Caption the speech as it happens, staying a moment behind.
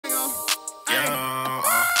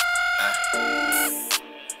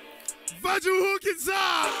Virgil Hawkins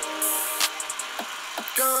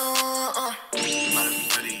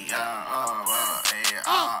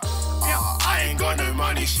I ain't got no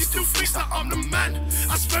money, she still thinks that I'm the man.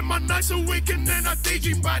 I spend my nights awake and then I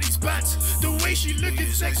daydream by these bands. The way she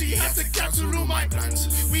looking sexy, had to cancel all my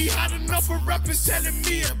plans. We had enough of rappers telling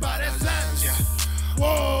me about their plans, yeah.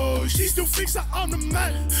 Whoa, she still thinks that I'm the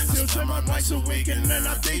man. Still spend my nights awake and then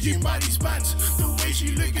I daydream by these bands. The way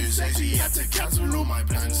she looking sexy, had to cancel all my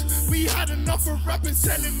plans. We had enough of rappers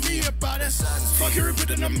telling me about their plans. Fucking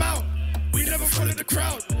ripping them out. We never followed the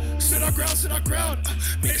crowd. Stood our ground.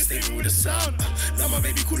 Made a statement with a sound. Now my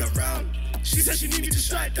baby cool around. She said she need me to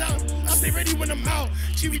strike down. I stay ready when I'm out.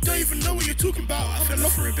 Gee, we don't even know what you're talking about. I fell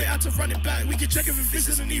off for a bit, had to run it back. We can check if this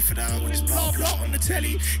is a need for that. When it's blah blah on the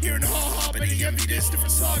telly, hearing the ha, but they envy this different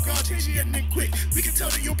saga. Change the ending quick. We can tell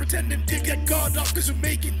that you're pretending. Dick, get guard up, cause we're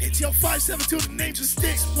making it. Yo, 5-7 till the name just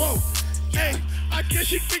sticks. Whoa. Hey, I guess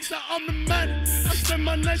she thinks that I'm the man. I spend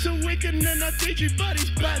my nights awake and then I daydream by these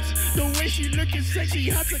bands. The way she looking sexy,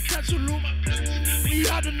 had to cancel all my plans. We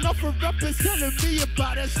had enough of rappers telling me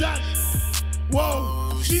about their plans.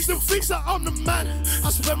 Whoa, she still thinks that I'm the man.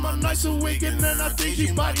 I spend my nights awake and then I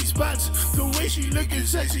daydream by these bands. The way she looking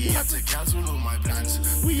sexy, had to cancel all my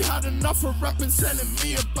plans. We had enough of rappers telling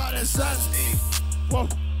me about their plans. Whoa,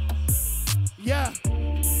 yeah.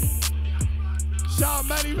 Shout out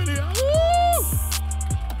Manny William. Woo!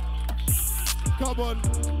 Come on.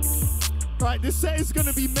 Right, this set is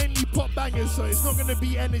gonna be mainly pop bangers, so it's not gonna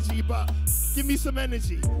be energy, but give me some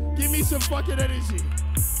energy. Give me some fucking energy.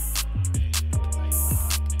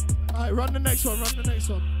 Alright, run the next one.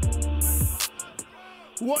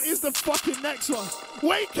 What is the fucking next one?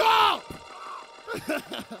 Wake up!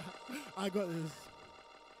 I got this.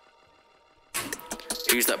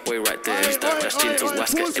 Who's that boy right there? Who's that dashed into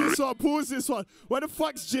Waska? Pause this one. Where the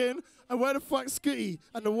fuck's Jin and where the fuck's Scooty?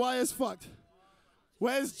 And the wire's fucked.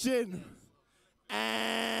 Where's Jin?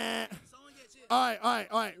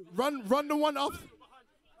 Alright. Run the one up.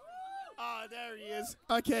 Ah, there he is.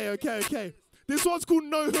 Okay. This one's called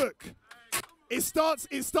No Hook. It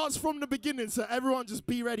starts from the beginning, so everyone just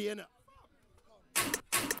be ready, innit?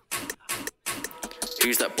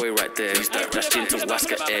 Who's that boy right there? Who's that dashed into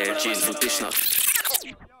Waska air? Jeans for dish nut.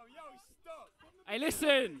 Hey,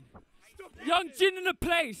 listen. Young Jin in the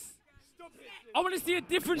place. I want to see a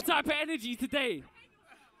different type of energy today.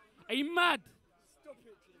 Are you mad?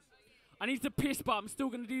 I need to piss, but I'm still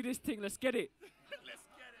going to do this thing. Let's get it.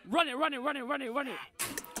 Run it.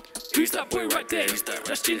 Who's that boy right there? Who's that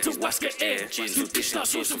dashed into Waska air? Jeans with dish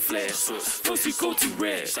nuts, sauce and flair. Those who go too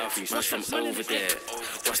rare. Southeast, rush from over there.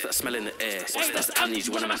 What's that smell in the air? That's the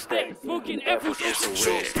amnesia when I'm staying. Smoking everything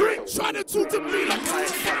so rare. Trying to talk to me like I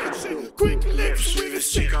ain't fucking shit. Quick lips, with this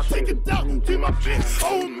shit. Take it down, do my bit.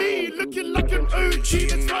 Oh, me, looking like an OG.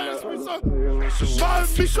 That's why it's my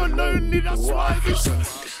bitch so lonely, that's why it's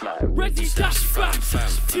Ready, dash, fam.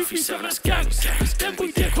 237, that's gang. Them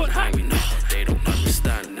boy, they can't hang. No, they don't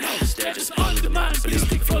understand. They're just undermanned.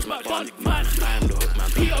 Ballistic flows, my bond man. I'm the hook man.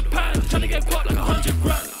 Peter Pan, trying to get caught like 100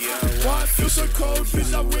 grand. Why I feel so cold,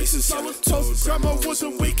 feels like way since I was told. Grandma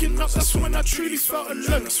wasn't waking up, that's when I truly felt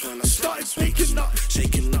alone. That's when I started waking up,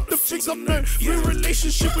 shaking up the things I've known. Real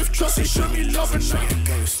relationship with trust, they show me love and now it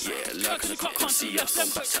goes. Yeah, look, cause I can't see us. Them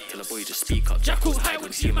boys tell a boy just speak up. Jackal high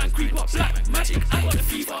when see man creep up. Black magic, I got the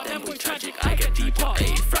fever. Them boy tragic, I get deeper.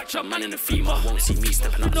 Hey, fracture man in the femur. Won't see me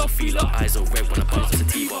stepping up. No feeler. Eyes all red when I bounce to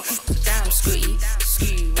T-Bar. Damn,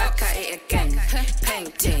 Scooty, back at it again.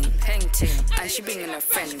 Painting, and she bringing her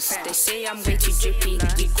friends. They say I'm way too drippy,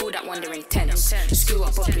 we call that wandering tense. Screw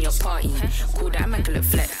up in your party, call that immaculate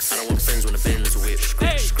flex. I don't want friends when the Benz whip.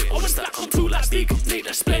 Script, always that come through like big, Nate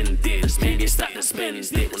that splendid. Maybe it's that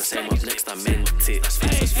spends it. When I say I'm up next, I meant it.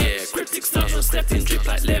 Yeah, cryptic stars on stepped in, drip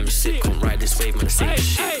like lemon shit. Can't ride this wave, man, I sing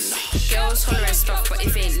shit. Girls holler and stuff, but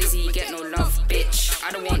if it ain't Lizzie, you get no love, bitch.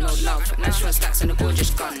 I don't want no love. Natural stacks and a gorgeous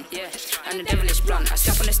gun, yeah. And the devilish blunt. I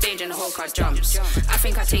step on the stage and the whole crowd jumps. I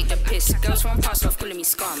think I take the piss. Girls won't pass off calling me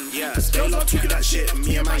scum. Yeah, girls are talking that shit.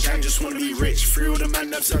 Me and my gang just wanna be rich. Free all the man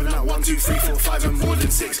them serving like 1, 2, 3, 4, 5 and more than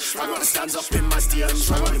 6. I got the stands up in my DMs.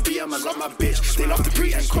 I wanna be a man, love my bitch. They love to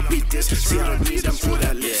breed and copy this. See, I don't need them for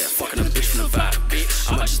that list. Yeah, fucking a bitch from the back,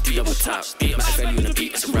 bitch. I might just do double tap. Massive value in the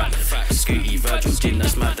beat, it's a rap. Scooty, Virgil, Jin,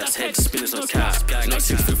 that's mad, that's head. Spinners on cap. Not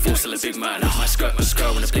 6'4", still a big man. My skirt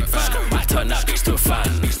in a big van. Might turn that bitch to a fan.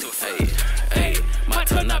 Hey, might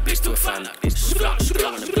turn that bitch to a fan. Let's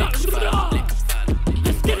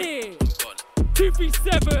get it.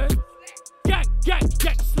 237. Gang,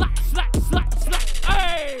 slack.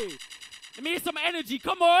 Hey, let me hear some energy.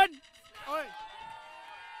 Come on.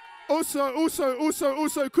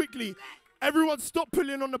 Also, quickly, Everyone stop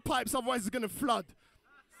pulling on the pipes, otherwise it's going to flood.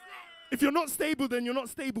 If you're not stable, then you're not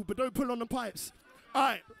stable, but don't pull on the pipes.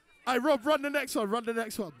 All right, Rob, run the next one,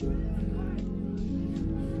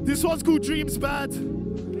 This one's called Dreams Bad.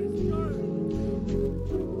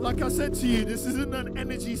 Like I said to you, this isn't an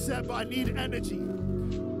energy set, but I need energy.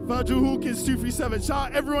 Virgil, Hawkins, 237. Shout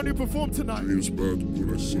out everyone who performed tonight. Dreams bad,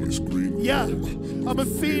 all I see is green. Yeah, I'm a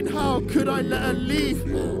fiend, how could I let her leave?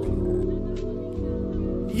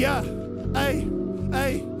 Yeah, ay.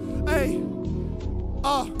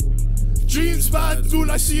 Dreams bad, all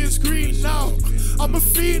I see is green now. I'm a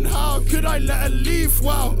fiend, how could I let her leave?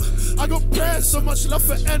 Wow, I got prayers, so much love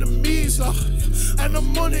for enemies. And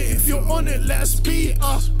I'm on it, if you're on it, let us be.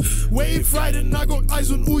 Wave riding, I got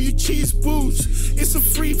eyes on all you cheese balls. It's a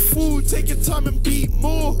free food, take your time and beat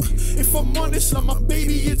more. If I'm honest, like my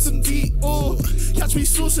baby, it's in Dior. Catch me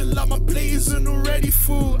saucing like my plate isn't already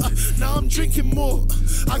full. Now I'm drinking more.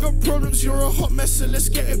 I got problems, you're a hot mess, so let's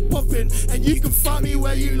get it popping. And you can find me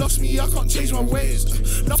where you lost me, I can't change my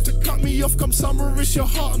ways. Love to cut me off, come summer, risk your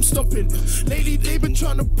heart, I'm stopping. Lately they've been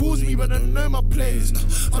trying to pause me, but I know my plays.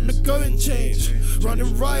 I'm the going change,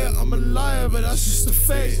 running riot, I'm a liar, but that's just the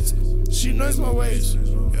phase. She knows my ways.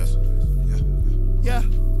 Yeah,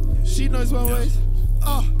 she knows my ways.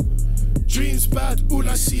 Dreams bad, all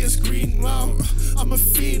I see is green, wow. I'm a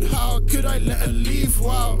fiend, how could I let her leave,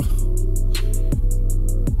 wow.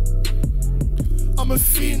 I'm a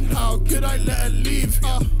fiend, how could I let her leave,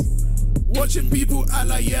 Watching people act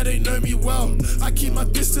like, yeah, they know me well. I keep my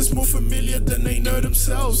distance more familiar than they know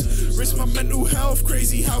themselves. Risk my mental health,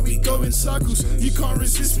 crazy how we go in circles. You can't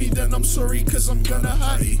resist me, then I'm sorry, cause I'm gonna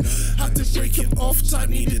hurt you. Had to break it off,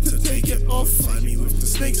 time needed to take it off. Find me with the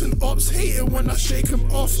snakes and ops, hate it when I shake them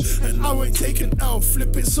off. And I won't take an L,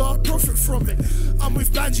 flip it so I profit from it. I'm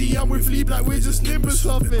with Banji, I'm with Lee, like we're just Nimbus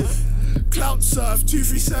hopping. Clout surf,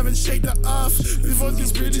 237, shake the earth. Live on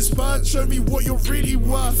these bridges, burnt, show me what you're really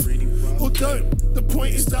worth. Or don't, the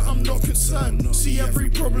point is that I'm not concerned. See every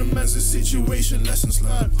problem as a situation, lessons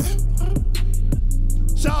learned.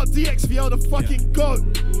 Shout out DXVL, the fucking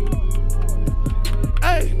GOAT.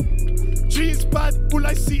 Hey, dreams bad, all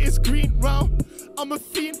I see is green, wow. I'm a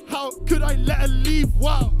fiend, how could I let her leave,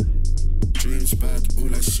 wow. Dreams bad,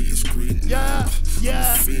 all I see is green. Yeah.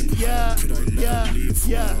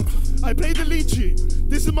 I play the lead tune.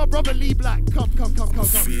 This is my brother Lee Black. Come.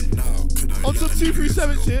 On to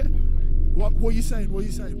 237 shit. What are you saying?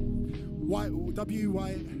 WYS.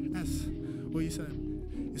 What are you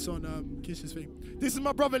saying? It's on Kish's thing. This is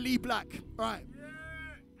my brother Lee Black. Alright.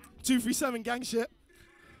 237 gang shit.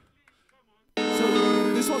 So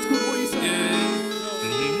this one's called What Are You Saying?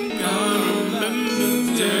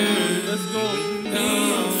 Let's go.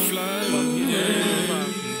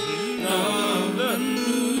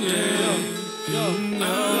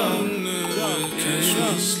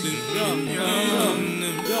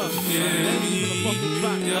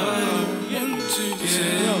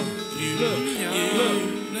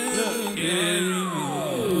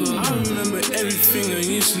 I remember everything I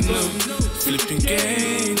used to know. Flipping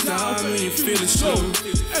games out when you feeling slow.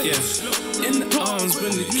 Yeah, in the arms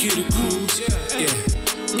when the cuticles. Yeah,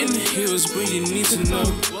 in the hills where you need to know.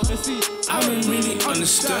 I don't really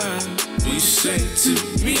understand what you say to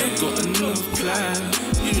me. I got another plan.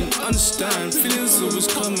 You don't understand. Feelings always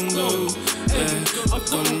come and go. Yeah, I've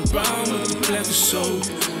gone round with the black soul.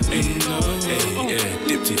 Hey, no, hey, yeah,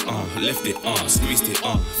 dipped it, left it, squeezed it,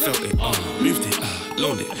 felt it, moved it,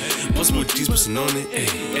 loaned it. Possible G's wasn't on it, hey,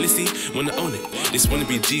 LSD wanna own it. This wanna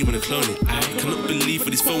be G wanna clone it. I cannot believe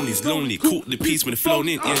what this phone is lonely. Caught the piece when it flown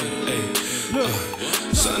in, yeah, hey.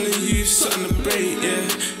 Something to use, something to break,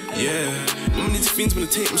 yeah. One of these fiends wanna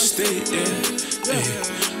take my state, yeah.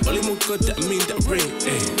 Only more God that I mean that rain,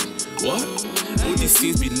 hey. What? All these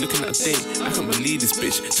scenes be looking at a day. I can't believe this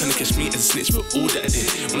bitch trying to catch me as a snitch for all that I did.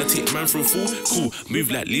 When I take man for a fool, cool, move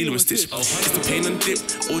like Lilo and Stitch. It's the pain and dip,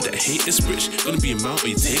 all that hate is rich. Gonna be a mouth, are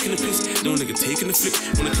you taking a piss? No nigga taking a flick.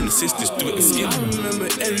 Wanna clean the sisters, do it and skin. I remember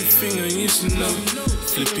everything I used to know.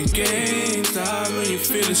 Flipping games out when you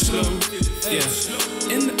feeling slow. Yeah,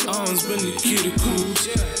 in the arms when the cuticles.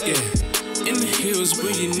 Yeah, in the hills where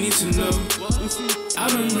you need to know. I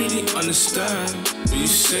don't really understand what you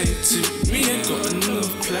say to me. I got another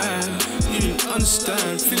plan. You don't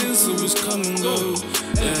understand. Feelings always come and go.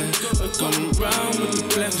 Yeah, I've gone around with the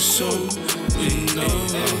black soul. You know.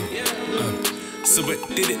 So I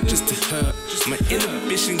did it just to hurt. My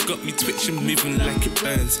inhibition got me twitching, moving like it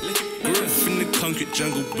burns. Grew up in the concrete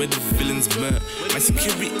jungle where the villains murk. My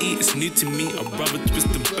security is new to me. I'd rather twist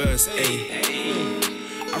and burst. Ayy.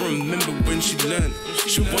 I remember when she learned.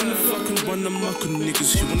 She wanna fucking run amok on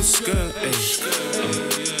niggas who wanna skirt, ayy.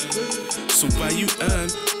 hustle while you earn.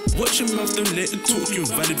 Watch your mouth, don't let it talk, you're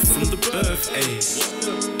invalid from the birth, ayy.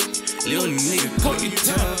 Little nigga, can't you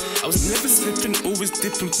tell? I was never slipping, always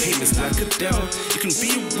dipping payments like Adele. You can be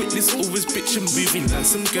a witness, always bitching, moving like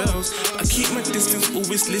some girls. But I keep my distance,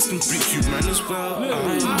 always listen, brick you man as well. I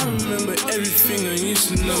remember everything I used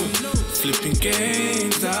to know. Flipping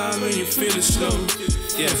games down when you're feeling slow.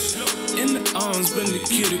 Yeah, in the arms when the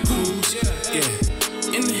kid calls. Yeah,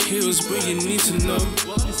 in the hills where you need to know.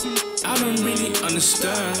 I don't really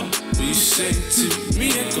understand what you say to me.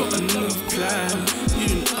 I got another plan. You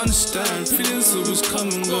didn't understand. Feelings always come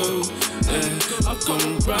and go. Yeah, I've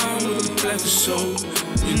gone around with a black soul.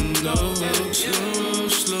 You know, slow,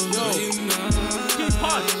 slow, you know.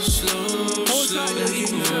 Slow,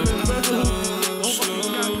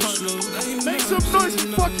 Make some noise for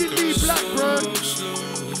fucking me, Black, bro.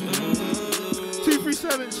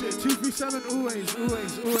 237 shit. 237 always.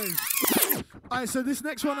 Alright, so this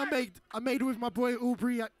next one I made with my boy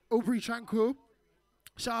Aubrey Tranquil.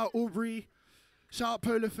 Shout out Aubrey. Shout out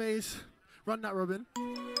Polar Face. Run that, Robin.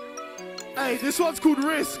 Hey, this one's called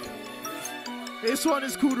Risk. This one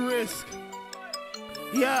is called Risk.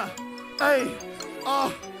 Yeah. Hey.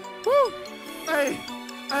 Woo. Hey.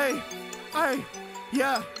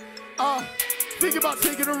 Yeah. Think about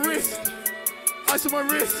taking a risk. Ice on my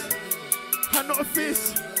wrist. Hand not a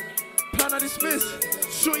fist. Plan I dismiss.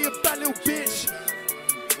 Show you a bad little bitch.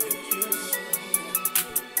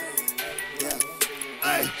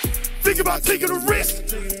 Hey, think about taking a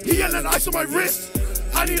risk. He yelling ice on my wrist.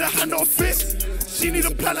 I need a hand, not a fist. She need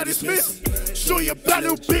a plan I dismiss. Show you a bad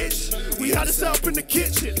little bitch. We had to set up in the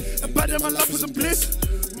kitchen. And back then my life was a bliss.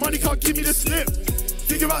 Money can't give me the slip.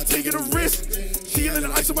 Think about taking a risk. She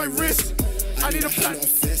yelling ice on my wrist. I need a plan, not a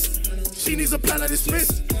fist. She needs a plan I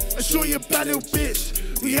dismiss. And show you a bad little bitch.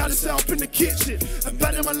 We had to set up in the kitchen, and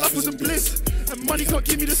back then my life was in bliss, and money can't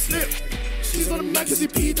give me the slip. She's on a magazine,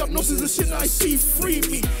 peed up nonsense and shit that I see, free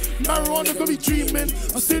me. Marijuana got me dreaming,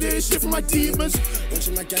 I'm still hearing shit from my demons.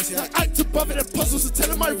 Watching my guys I act above it and puzzles to tell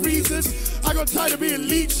them my reasons. I got tired of being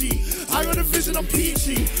leechy, I got a vision, I'm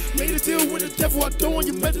peachy. Made a deal with the devil, I don't want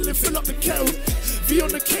you meddling, fill up the kettle. V on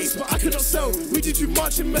the case, but I could not sell. We did too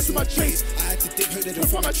much and messing my trace. I had to dig her, they don't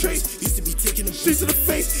find my trace. Used to be taking them streets to the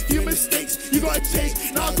face. Your mistakes, you gotta take.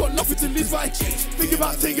 Now I got nothing to lose, but I change. Think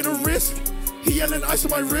about taking a risk. He yelling ice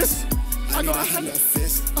on my wrist. I got a hand and a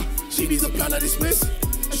fist. She needs a plan I dismiss.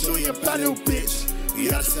 And show you a bad little bitch. We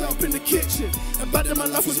had to set up in the kitchen. And back then my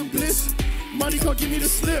life was in bliss. Money can't give me the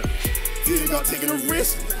slip. Think about taking a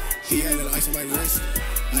risk. He yelling ice on my wrist.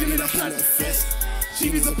 I need a plan and a fist. She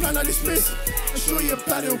needs a plan I dismiss. And show you a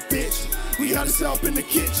bad little bitch. We had to set up in the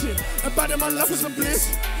kitchen. And back then my life was in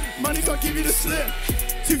bliss. Money can't give you the slip.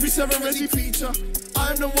 237 Resi feature.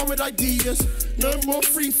 I'm the one with ideas. No more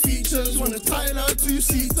free features. Wanna Tyler,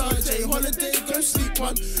 2-seater. J holiday, go sleep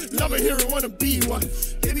one. Love a hero, wanna be one.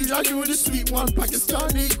 Baby, like you with a sweet one.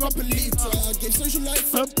 Pakistani, Guapalita. Gave social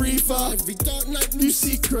life a briefer. Every dark night, new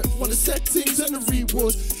secret. Wanna set things and the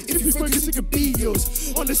rewards. If you focus, it could be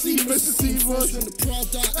yours. Honestly, most deceivers. And the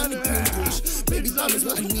Prada and the Pringles. Baby, love is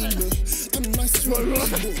what I need more. I'm nice to a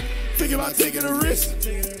think about taking a risk.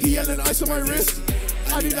 He yelling ice on my wrist.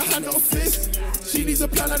 I need a hand, not a fist. She needs a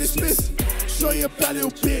plan I dismiss. Show you a bad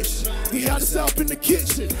little bitch. We had to set up in the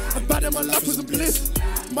kitchen. And back then my life was a bliss.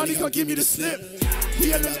 Money can't give me the slip. He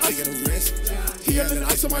yelling ice on the wrist. He yelling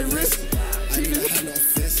ice on my wrist. I need a hand, not a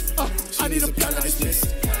fist. I need a plan I dismiss.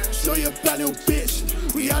 Show you a bad little bitch.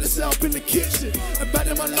 We had to set up in the kitchen. And back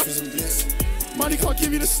then my life was a bliss. Money can't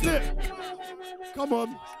give me the slip. Come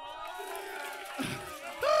on.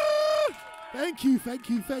 Thank you.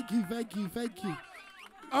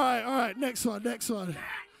 All right, next one.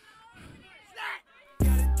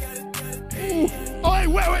 Ooh. Oh, hey,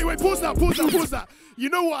 wait, pause that. You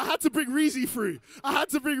know what? I had to bring Reezy through. All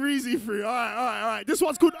right. This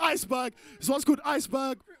one's called Iceberg.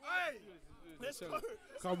 Hey, let's go.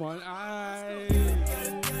 Come on,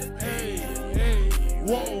 Hey,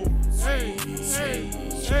 whoa, hey,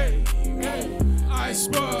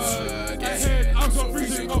 Iceberg, ahead, I'm so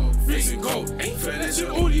freezing cold. Ain't finishing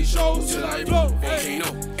all these shows till I blow.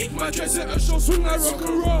 Volcano, my dress at a show, swing like rock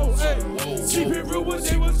and roll. Keep it real, what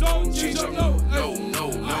they was on, change up no.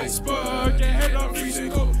 Iceberg, ahead, I'm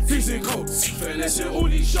freezing cold. Finishing all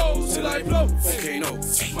these shows till I blow. Volcano,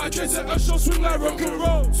 my dress at a show, swing like rock and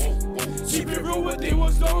roll. Keep it real, what they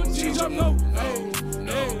was on, change up no.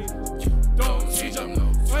 Don't change up no.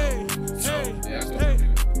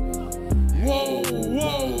 Whoa.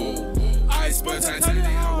 Iceberg, titanium,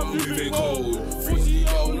 how I'm moving cold.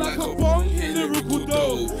 40-0 like a bomb in lyrical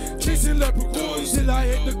dough. Chasing leprechauns till I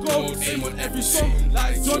hit the gold. Aim on every song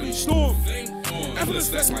like Johnny Storm. Effortless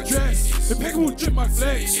flex my dress, impeccable drip my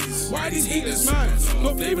flex. Why these haters man?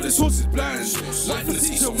 Not flavor the sauce is bland. Life for the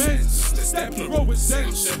teacher men's. Step in the road with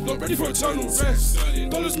sense. Not ready for eternal rest.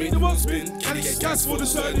 Dollars make the world spin. Can I get gas for the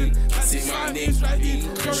certain? I say my name's right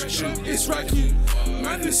in. Correction, it's right in.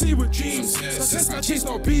 Man didn't see with dreams. Success I chase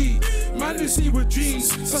not be. Man didn't see with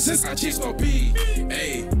dreams. Success I chase not be.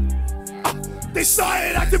 Hey. They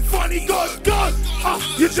started acting funny, God.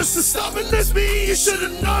 You're just as stubborn as me, you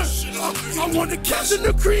should've known. I want to catch in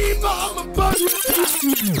the cream, but I'm a bug.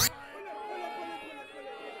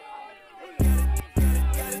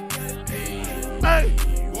 Hey,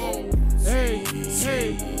 Whoa, hey,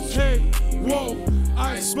 whoa,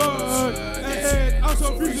 iceberg, ahead, out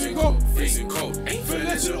of freezing cold, ain't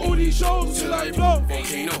finessing all these shows till I blow.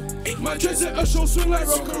 Volcano, my dreads at a show swing like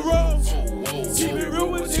rock and roll. Keep it real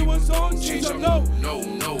when they was on, change up no.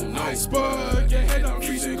 Iceberg, your head up,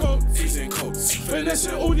 freezing cold,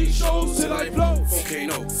 finessing all these shows till I blow.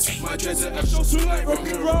 Volcano, my dreads at a show swing like rock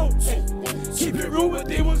and roll. Keep it real when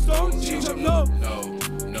they was on, change up no.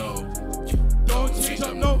 Don't change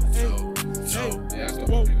up no.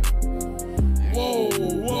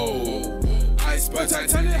 Whoa. Iceberg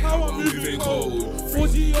Titanic, how I'm moving cold.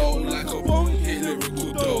 40-0 like a bone, hit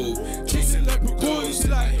lyrical dough. Chasing leprechauns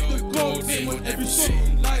till I hit the gold. Name on every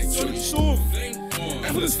song like Johnny Storm.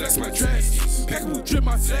 Effortless flex my dress, impeccable drip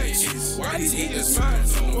my flex. Why these haters man?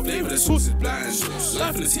 What flavor the sauce is bland.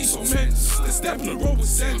 Life in the teeth so men's. The step in the road with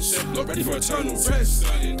sense. Not ready for eternal rest.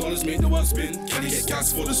 Dollars make the world spin. Can I get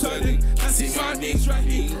gas for the sterling? I say my name's right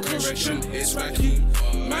in. Correction, it's right in.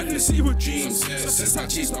 Man in the sea with dreams. Success I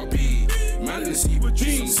chase not be. Man in the sea with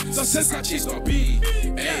dreams. Success I chase not be.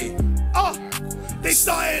 Hey. They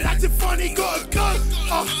started acting funny, got a gun.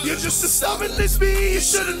 You're just as stubborn as me, you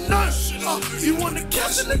should've known. You want to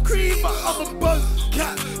catch in the cream, but I'm a bug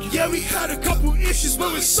cat. Yeah, we had a couple issues,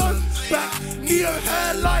 but we're so back. Neo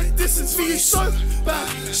hair like distance for you so back.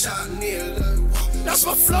 Shout Neo, that's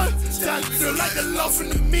my flow. Dad, feel like they're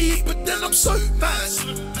laughing at me, but then I'm so mad.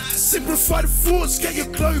 Simplify the thoughts, get your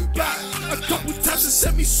glow back. A couple times and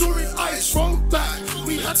sent me soaring eyes roll back.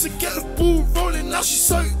 We had to get the ball rolling, now she's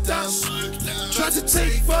so down. Tried to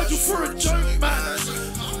take Virgil for a joke, man.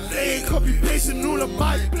 They ain't copy pasting all of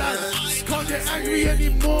my plans. Can't get angry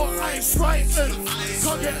anymore, I ain't frightened.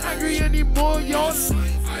 Can't get angry anymore, y'all.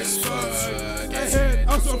 Iceberg, ahead,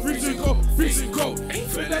 out of freezing cold. Ain't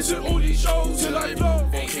finessing all these shows till I blow.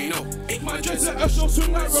 Volcano, my dreads at a show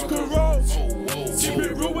swing like rock and roll. Keep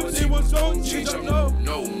it real when they was on, change up no.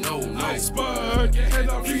 Iceberg, ahead,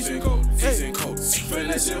 out freezing cold.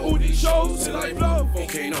 Finessing all these shows till I blow.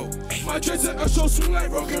 Volcano, my dreads at a show swing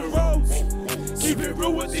like rock and roll. Keep it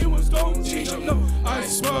real when they was on, change up no.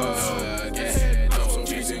 Iceberg, ahead, out of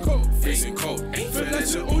freezing cold. Ain't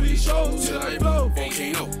finessing all these shows till I blow.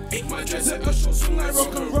 Volcano, my dreads at a show swing like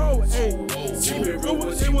rock and roll. Keep it real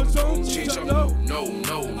when they was on, change up no.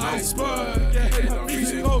 Iceberg, ahead, out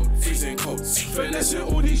freezing cold. Finessing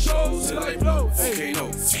all these shows till I blow.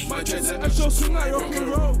 Volcano, my dreads at a show swing like rock and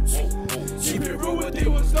roll. Keep it real when they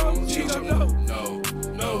was on, change up no.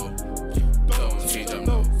 Don't change up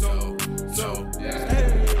no.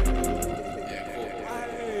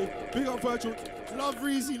 Big up Virgil. Love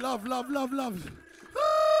Reezy, love.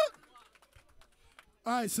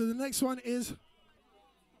 Alright, so the next one is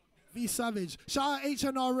V Savage. Shout out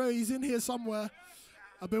HNRO, he's in here somewhere.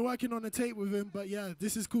 I've been working on a tape with him, but yeah,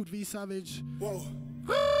 this is called V Savage. Whoa.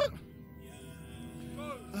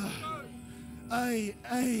 Hey.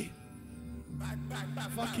 Back.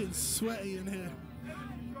 Fucking sweaty in here.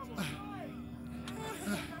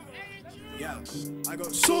 Yeah, I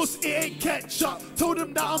got sauce, it ain't ketchup. Told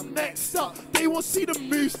them that I'm next up. They won't see the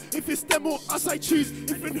moves. If it's them or us, I choose.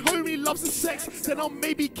 If an homie loves the sex, then I'll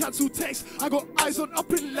maybe cancel text. I got eyes on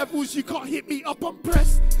up in levels, you can't hit me up, I'm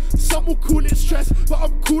pressed. Some will call it stress, but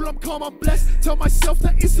I'm cool, I'm calm, I'm blessed. Tell myself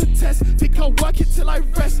that it's a test. Think I'll work it till I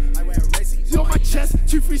rest. I wear racing on my chest,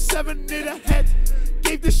 237 near the head.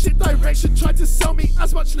 Gave this shit direction, tried to sell me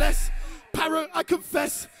as much less. Paro, I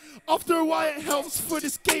confess. After a while it helps, for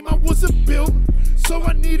this game I wasn't built. So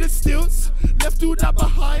I needed stilts, left all that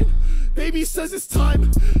behind. Baby says it's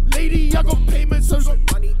time. Lady, I got payments, so I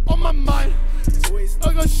got money on my mind.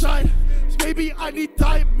 I got shine, baby I need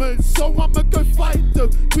diamonds, so I'ma go find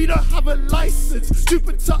them. We don't have a license,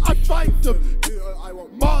 stupid till I find them.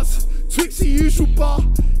 Mars, Twix the usual bar.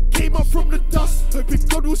 Came up from the dust, hoping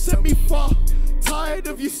God will set me far. Tired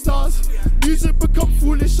of you stars, music become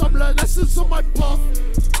foolish, I'm learning lessons on my path.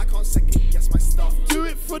 I can't second guess my stuff. Do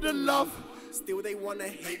it for the love, Still they wanna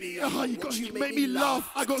hate me. You make me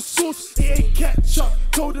laugh. I got sauce, it ain't ketchup.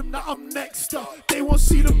 Told them that I'm next up. They won't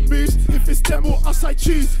see the moves. If it's them or us, I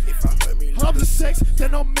choose. If I hurt me, Love the sex,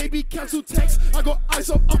 then I'll maybe cancel text. I got eyes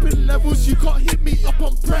up in levels. You can't hit me up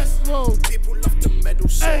on press. Whoa. people love the medal,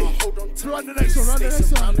 so Hey, I hold on to run the next one, run the Stay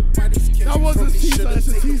next one. surrounded by these kids That who wasn't a probably teaser, shouldn't it's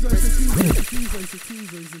a take teaser, risks. it's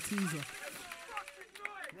a teaser.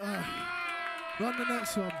 Run the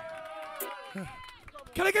next one.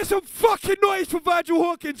 Can I get some fucking noise for Virgil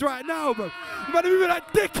Hawkins right now, bro? You better be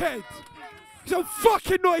like dickhead. Some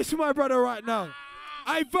fucking noise for my brother right now.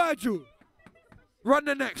 Hey, Virgil. Run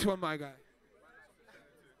the next one, my guy.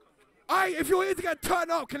 Hey, if you're here to get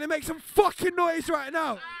turned up, can you make some fucking noise right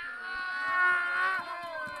now?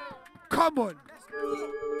 Come on.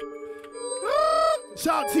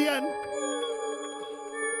 Shout TN.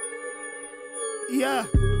 Yeah.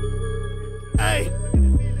 Hey.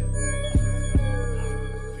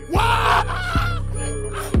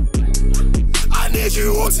 I need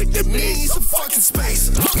you all to give me some fucking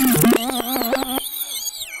space.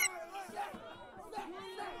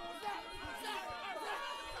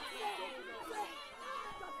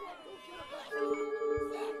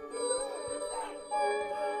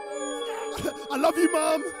 I love you,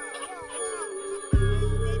 Mom.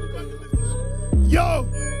 Yo.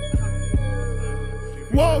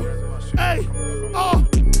 Whoa. Hey. Oh.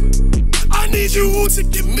 I need you all to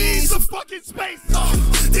give me some Fucking space.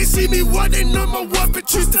 They see me what they know my worth, but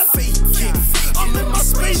choose to fake it. I'm in my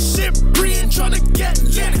spaceship, breathing, trying to get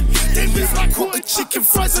lit. They move like quarter chicken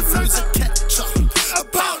fries and loads of ketchup.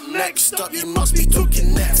 About next up, you must be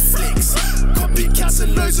talking Netflix. Copycats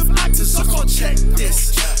and loads of actors, I can't check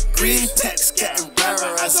this. Green text getting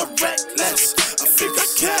rarer as I'm reckless. I think I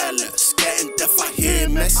careless, getting deaf, I hear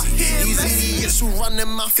mess. These idiots who run their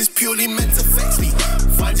mouth is purely meant to vex me.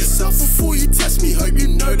 Find yourself before you test me, hope you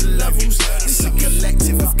know the levels. It's a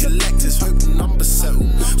collective of collectors, hope the numbers settle.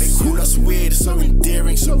 They call us weird, so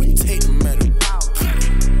endearing, so we take the medal.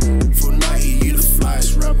 For 90, you the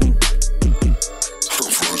flyest rebel.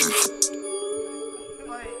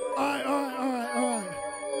 Alright.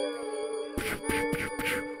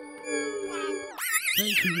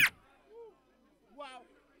 Thank you.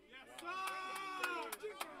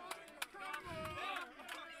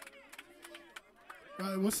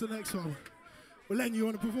 Right, what's the next one? Well, Len, you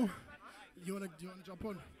want to perform? Do you want to jump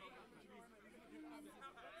on?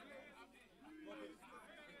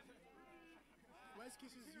 Where's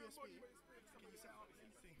Kish's USB? Can you set up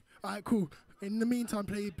anything? Alright, cool. In the meantime,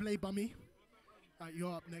 play Bummy. Alright,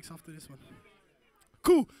 you're up next after this one.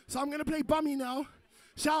 Cool. So I'm gonna play Bummy now.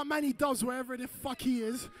 Shout out Manny Dubs wherever the fuck he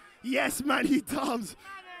is. Yes, Manny Dubs.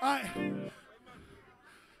 Alright.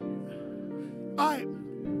 Alright.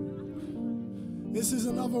 This is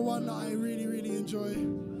another one that I really, really enjoy.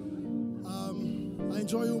 I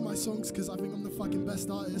enjoy all my songs because I think I'm the fucking best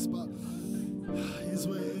artist, but here's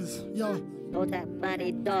what it is. Yo. Oh, that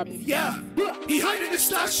Manny Dubs. Yeah, he hiding his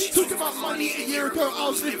stash. She talking about money. A year ago, I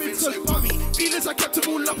was living so bummy. Feelings, I kept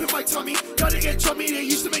them all up in my tummy. Gotta get chummy, they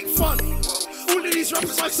used to make fun. All of these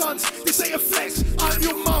rappers, my sons, this ain't a flex. I'm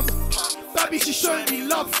your mum. Baby, she's showing me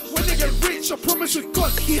love. When they get rich, I promise with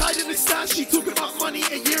God. He hiding his stash. She talking about money.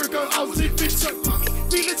 A year ago, I was living so bummy.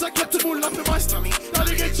 Feelings, I kept them all up in my tummy.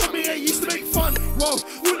 Gotta get chummy, they used to make fun. Whoa,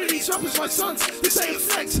 all of these rappers, my sons, this ain't a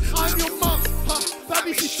flex. I'm your mum.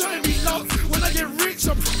 Baby, she's showing me love. When I get rich,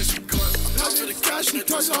 I promise you God. Out for the cash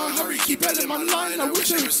because I hurry, keep editing my line. I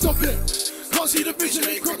wish I would stop it. Can't see the vision,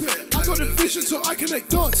 ain't crop it. I got the vision so I connect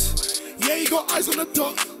dots. Yeah, you got eyes on the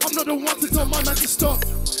dot. I'm not the one to tell my man to stop.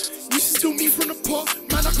 You steal me from the pot.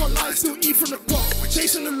 Man, I can't lie, still eat from the pot. We're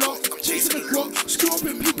chasing the lot, I'm chasing the clock. Screw up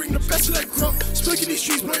and me, bring the best of that crop. Smoking these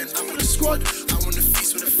streets, but I'm with the squad. I want the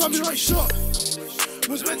feast with the family right shot.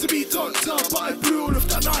 Was meant to be done, but I blew all of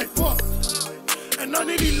that night pot. And I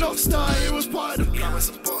nearly lost her, it was part of the plan.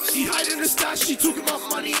 He hiding the stash, she talking about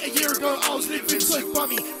money. A year ago, I was living so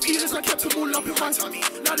bummy. Feelings, I kept them all up in my tummy.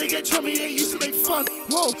 Now they get chummy, they used to make fun.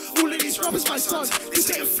 Whoa, all of these rappers, my sons.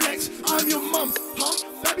 This ain't a flex, I'm your mum, huh?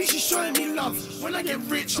 Baby, she's showing me love. When I get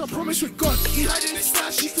rich, I promise with God. He hiding the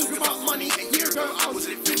stash, she talking about money. A year ago, I was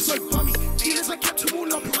living so bummy. Feelings, I kept them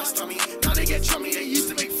all up in my tummy. Now they get chummy, they used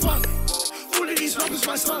to make fun. All of these rappers,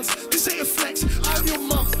 my sons. This ain't a flex, I'm your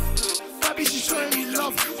mum. Baby, she's showing me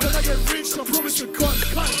love. When I get rich, I promise with God.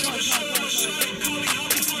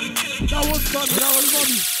 That was fun, that was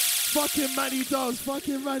funny. Fucking Manny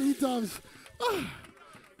Dubs.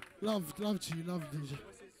 Love you.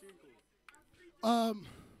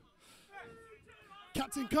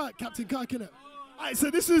 Captain Kirk, innit? Alright, so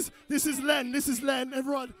this is Len.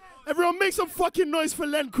 Everyone make some fucking noise for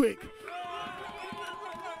Len quick.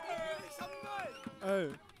 Hey,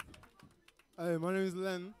 my name is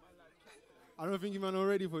Len. I don't think you man are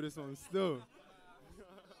ready for this one still.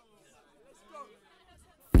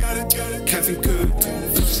 Captain Cook, Captain Cook,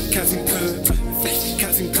 Captain Cook,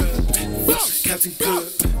 Captain Cook, Captain Cook,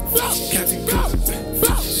 Captain Cook, Captain Cook,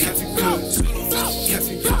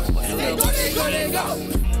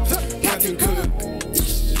 Captain Cook.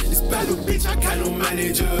 This bad little bitch, I cannot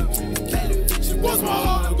manage her. She wants my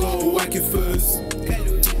heart, I go whack it first.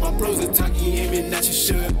 My bros attacking, aiming at your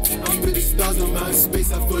shirt. I'm with the stars on my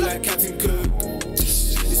space, I feel like Captain Cook.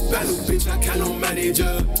 This bad little bitch, I cannot manage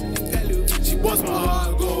her. She wants my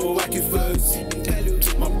heart, go whack it first.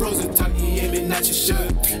 My bros attacking, aiming at your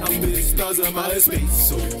shirt. I'm with the stars on my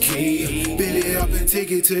space, okay. Build it up and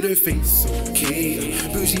take it to the face, okay.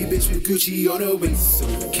 Bougie bitch with Gucci on her waist,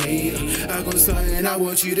 okay. I got something I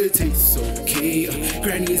want you to taste, okay.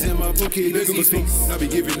 Grannies in my pocket, look at my face. I be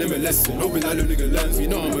giving them a lesson, hoping that little nigga learns me.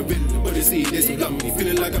 Know I'm a villain, but they see this and love me.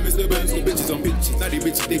 Feeling like I'm Mr. Burns, with bitches on bitches. Now they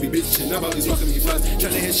bitches, they be bitching about this rockin' me fast.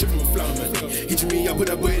 Tryna hit shit from a flower, man. Hitting me, I put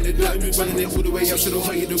that boy in the dirt. Running it all the way up to the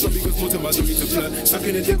height, the rub because most of my don't need to flirt. Stuck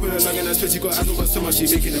in the dick with a long and I stretch, you got asthma, but so much she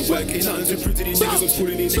making it work. Ain't nothing to prove to these niggas, I'm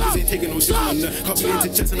fooling these niggas, ain't taking no shit on that. Couple into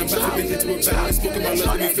chest and I'm back to bend into a bag. I spoke about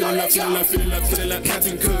love, me feeling like, feeling like, feeling like, feeling like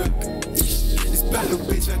Captain Cook. This bad little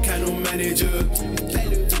bitch, I cannot manage her.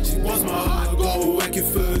 She wants my heart, I go whack it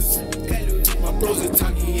first. My bros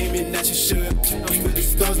attacking, aiming at your shirt. I'm with the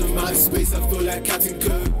stars on my space, I feel like Captain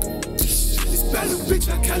Cook. This bad little bitch,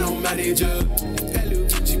 I cannot manage her.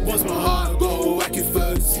 She wants my heart, I go whack it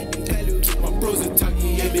first. My bros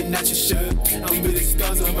attacking, aiming at your shirt. I'm with the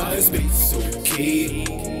stars on my space, okay.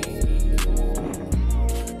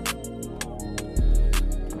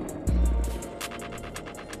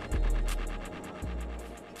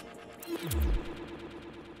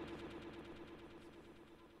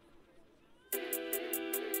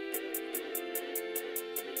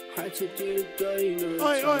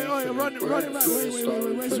 Oi, run it back. Wait,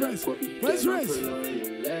 where's Rez? Where's Rez?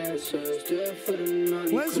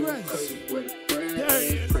 Where's Rez? There he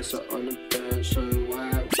is.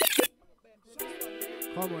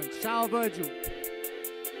 Come on, shout out Virgil.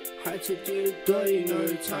 Had to do the dirty, no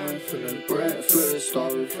time for the breakfast.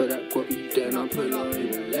 Starving for that guapi, then I pull up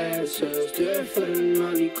in the letters. Do it for the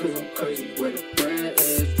money, cause I'm crazy where the bread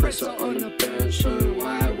is. Press her on the bench, so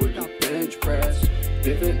why would I bench press?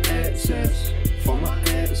 Living excess for my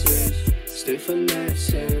exes. Stay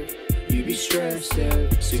finessing, you be stressing.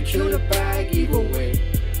 Secure the bag either way.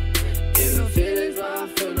 In the village, I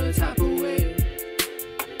feel no type of way.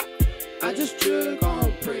 I just drink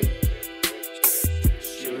on pray.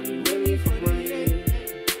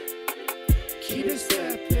 Keep it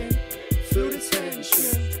stepping, feel the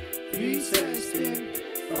tension, retesting,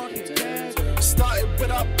 fucking dead. Started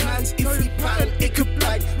without plans, if we pattern, it could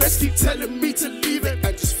blag. Rest keep telling me to leave it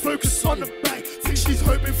and just focus on the bag. Think she's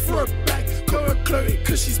hoping for a bag, go and Chloe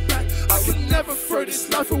cause she's back. I can never throw this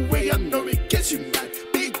life away, I know it gets you mad.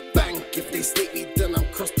 Big bang, if they stake me then I'm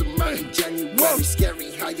crossed the mountain. January, whoa.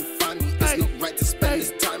 Scary how you find me, it's not right to spend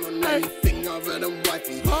this time on anything other than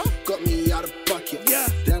wifey. Got me out of bucket, yeah.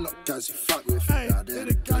 They're not guys you fuck with, they're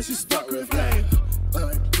the guys you stuck with.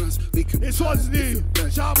 This one's new,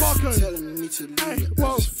 shout Marco. Telling me to leave it,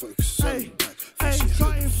 whoa. Focus on the back. She's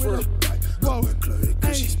looking for a bag, whoa. Chloe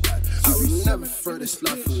cause she's bad. I will never throw this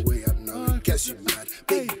life away, I know it gets you mad.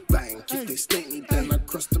 Big bang, if they stake me then I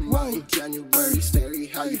cross the mountain. January, scary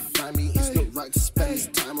how you find me, it's not right to spend this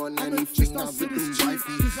time on anything other than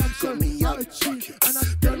wifey. Got me out of bucket,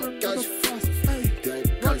 they're not guys you fuck with, they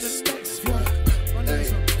ain't guys you stuck with.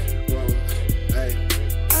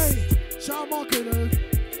 Shout out Marco though.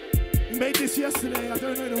 We made this yesterday. I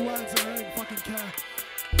don't know the words. I don't fucking care.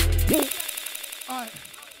 Alright.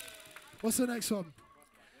 What's the next one?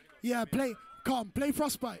 Yeah, play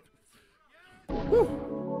Frostbite.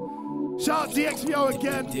 Woo. Shout out DXVO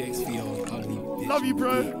again. DXVO, ugly bitch. Love you,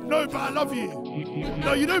 bro. No, but I love you.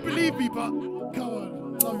 No, you don't believe me, but come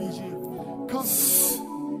on. Love you, G. Come.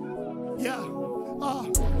 Yeah.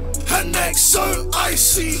 Her neck's so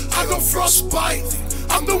icy. I got frostbite.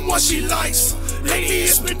 I'm the one she likes. Lately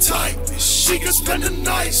it's been tight. She can spend the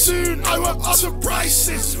night. Soon I won't ask for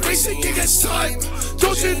prices. Racing against time.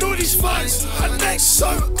 Dodging all these fights. Her neck's so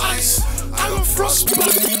ice. I got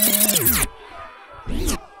frostbite.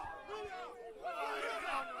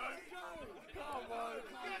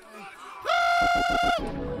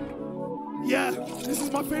 Yeah, this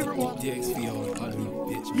is my favorite one. DXVO, ugly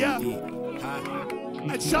bitch. Yeah.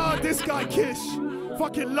 And shout out this guy, Kish.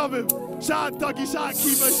 Fucking love him. Shout out Dougie, shout out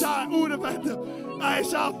Kimo, shout out all the vendor. Aye,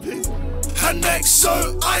 shout out Pig. Her neck's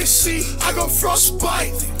so icy, I got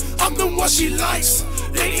frostbite. I'm the one she likes.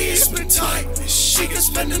 Lately it's been tight. She can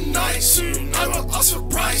spend the night. Soon I will ask for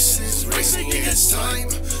prices. Racing against time.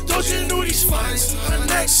 Dodging all these fines. Her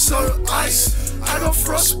neck's so ice. I got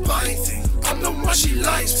frostbite. I'm the one she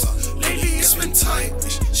likes. Lately it's been tight.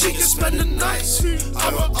 She can spend the night. Soon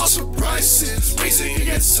I will ask for prices. Racing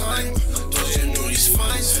against time. Dodging all these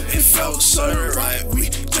fines. It felt so right. We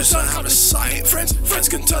just learned how to sight. Friends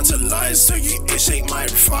can turn to lies. So you itch ain't my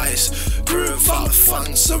advice. Grew without the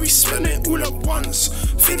fun, so we spend it all at once.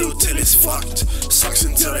 Fiddle till it's fucked, sucks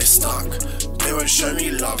until they're stuck. They won't show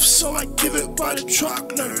me love, so I give it by the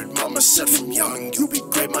truck. No, mama said from young, you'll be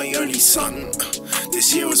great, my only son.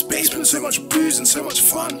 This year was basement, so much booze and so much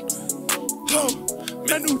fun. Oh,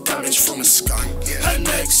 mental damage from a skunk. Her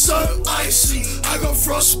neck's so icy, I got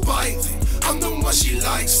frostbite. I'm the one she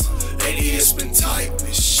likes. Lately it's been tight.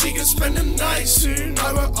 She can spend the night. Soon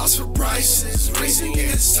I won't ask for prices. Racing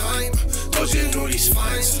against time. Dodging all these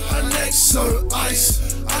fines. Her neck's so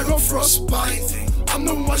ice. I got frostbite. I'm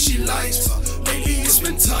the one she likes. Lately it's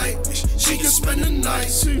been tight. She can spend the night.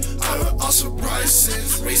 Soon I won't ask for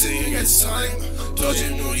prices. Racing against time.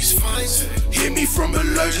 Dodging all these fines. Hit me from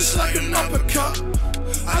below just like an uppercut.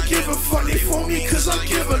 I give a fuck, they for me cause I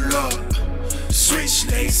give a lot.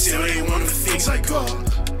 Switch lanes, still ain't one of the things I got.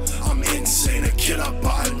 I'm insane, a killer,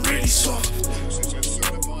 but I'm really soft.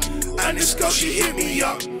 And this girl, she hit me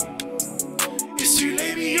up. It's too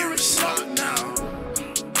late, you're a slut now.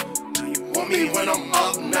 Now you want me when I'm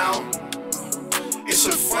up now. It's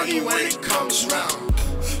so funny when it comes round.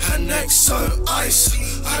 Her neck's so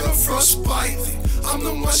icy, I got frostbite. I'm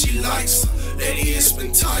the one she likes. Lately it's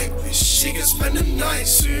been tight. She can spend the night.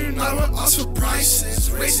 Soon I won't ask for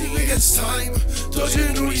prices. Racing against time.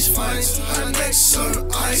 Dodging all these fines. Her neck's so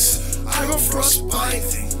ice. I got frostbite.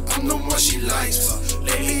 I'm the one she likes.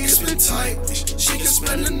 Lately it's been tight. She can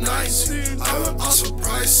spend the night. Soon I won't ask for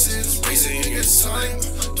prices. Racing against time.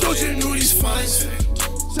 Dodging all these fines.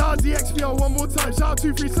 Shout out to the XPL one more time. Shout out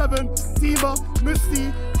 237, Dima,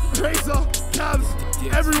 Musti, Razor, Cabs,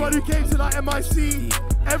 everyone who came tonight, MIC,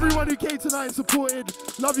 everyone who came tonight and supported.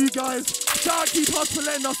 Love you guys. Shout out Keep Us for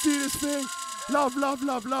letting us do this thing. Love, love,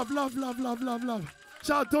 love, love, love, love, love, love, love.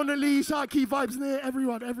 Shout out Donna Lee, shout out Key Vibes Near,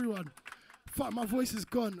 everyone. Fuck, my voice is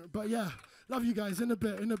gone, but yeah. Love you guys, in a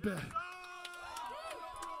bit.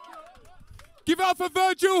 Give it up for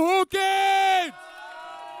Virgil Hawkins!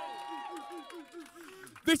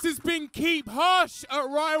 This has been Keep Hush at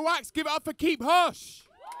Riot Wax. Give it up for Keep Hush.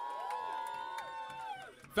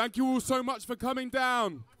 Thank you all so much for coming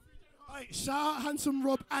down. Right, shout out Handsome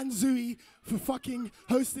Rob and Zooey for fucking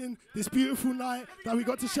hosting this beautiful night that we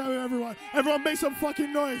got to share with everyone. Everyone make some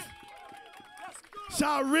fucking noise.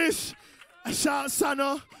 Shout out Rish, and shout out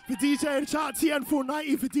Sana for DJing, shout out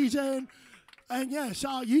TN490 for DJing. And yeah,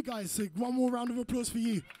 shout out you guys. So one more round of applause for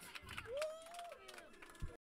you.